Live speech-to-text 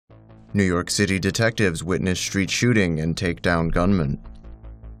New York City detectives witness street shooting and take down gunman.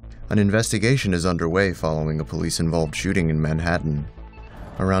 An investigation is underway following a police-involved shooting in Manhattan.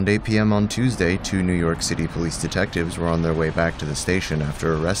 Around 8 p.m. on Tuesday, 2 New York City police detectives were on their way back to the station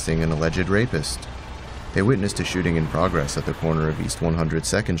after arresting an alleged rapist. They witnessed a shooting in progress at the corner of East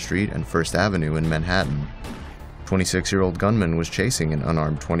 102nd Street and 1st Avenue in Manhattan. 26-year-old gunman was chasing an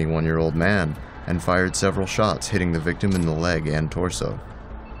unarmed 21-year-old man and fired several shots, hitting the victim in the leg and torso.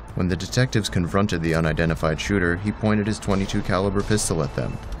 When the detectives confronted the unidentified shooter, he pointed his .22 caliber pistol at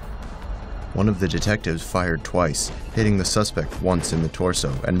them. One of the detectives fired twice, hitting the suspect once in the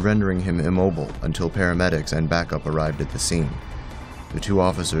torso and rendering him immobile until paramedics and backup arrived at the scene. The 2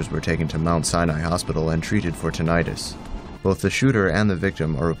 officers were taken to Mount Sinai Hospital and treated for tinnitus. Both the shooter and the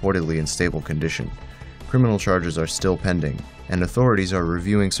victim are reportedly in stable condition. Criminal charges are still pending, and authorities are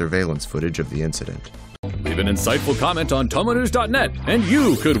reviewing surveillance footage of the incident. Leave an insightful comment on TomoNews.net, and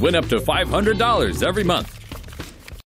you could win up to $500 every month.